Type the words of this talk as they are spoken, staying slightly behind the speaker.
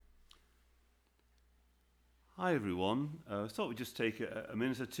Hi everyone. Thought we'd just take a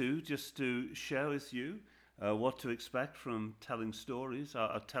minute or two just to share with you what to expect from Telling Stories,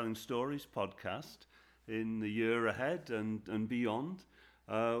 our Telling Stories podcast in the year ahead and beyond.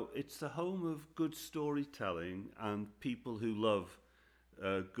 It's the home of good storytelling and people who love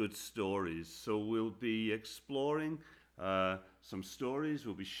good stories. So we'll be exploring some stories,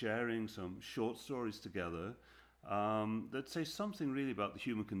 we'll be sharing some short stories together that say something really about the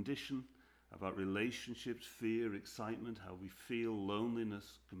human condition, about relationships, fear, excitement, how we feel,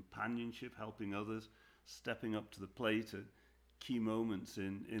 loneliness, companionship, helping others, stepping up to the plate at key moments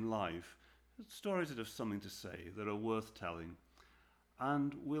in life. Stories that have something to say, that are worth telling.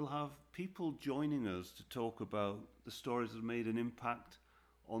 And we'll have people joining us to talk about the stories that have made an impact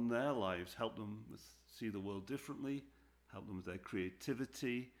on their lives, help them see the world differently, help them with their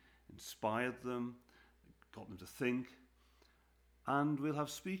creativity, inspired them, got them to think. And we'll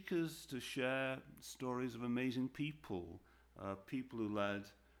have speakers to share stories of amazing people, people who led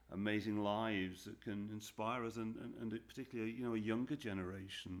amazing lives that can inspire us, and particularly a younger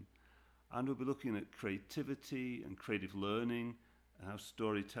generation. And we'll be looking at creativity and creative learning and how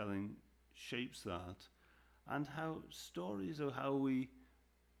storytelling shapes that, and how stories are how we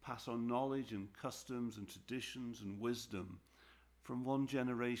pass on knowledge and customs and traditions and wisdom from one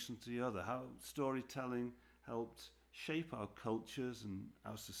generation to the other, how storytelling helped shape our cultures and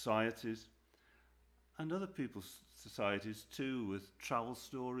our societies and other people's societies too, with travel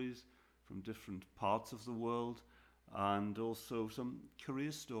stories from different parts of the world, and also some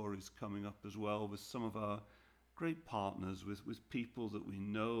career stories coming up as well with some of our great partners, with people that we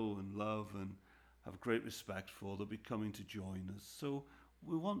know and love and have great respect for, that will be coming to join us. So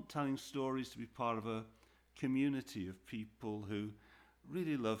we want Telling Stories to be part of a community of people who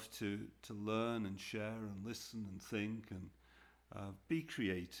really love to learn and share and listen and think and be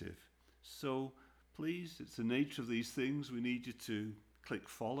creative. So please, it's the nature of these things. We need you to click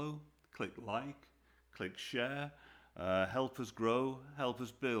follow, click like, click share, help us grow, help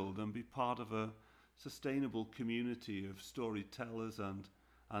us build, and be part of a sustainable community of storytellers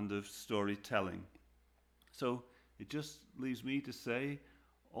and of storytelling. So it just leaves me to say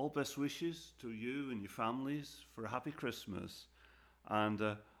all best wishes to you and your families for a happy Christmas and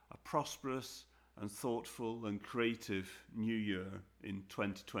a prosperous and thoughtful and creative new year in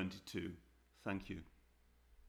 2022. Thank you.